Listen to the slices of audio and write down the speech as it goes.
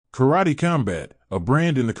Karate Combat, a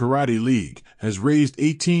brand in the Karate League, has raised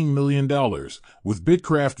 $18 million, with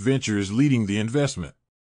Bitcraft Ventures leading the investment.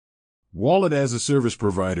 Wallet-as-a-service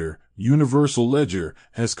provider, Universal Ledger,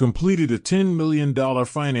 has completed a $10 million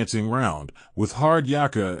financing round, with Hard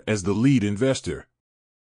Yaka as the lead investor.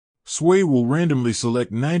 Sway will randomly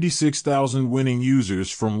select 96,000 winning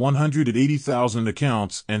users from 180,000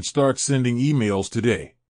 accounts and start sending emails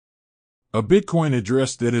today. A Bitcoin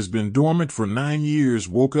address that has been dormant for 9 years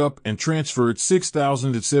woke up and transferred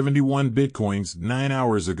 6,071 Bitcoins 9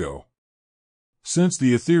 hours ago. Since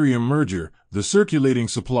the Ethereum merger, the circulating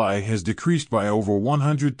supply has decreased by over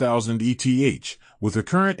 100,000 ETH, with a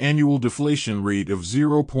current annual deflation rate of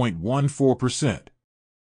 0.14%.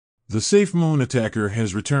 The SafeMoon attacker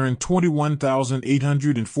has returned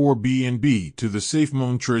 21,804 BNB to the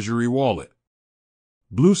SafeMoon Treasury wallet.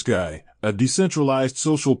 Blue Sky, a decentralized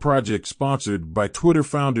social project sponsored by Twitter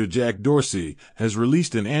founder Jack Dorsey, has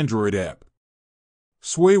released an Android app.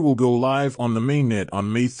 Sway will go live on the mainnet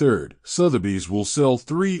on May 3rd. Sotheby's will sell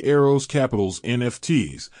 3 Arrows Capital's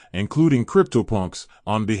NFTs, including CryptoPunks,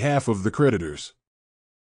 on behalf of the creditors.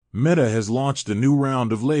 Meta has launched a new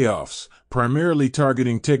round of layoffs, primarily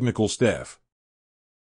targeting technical staff.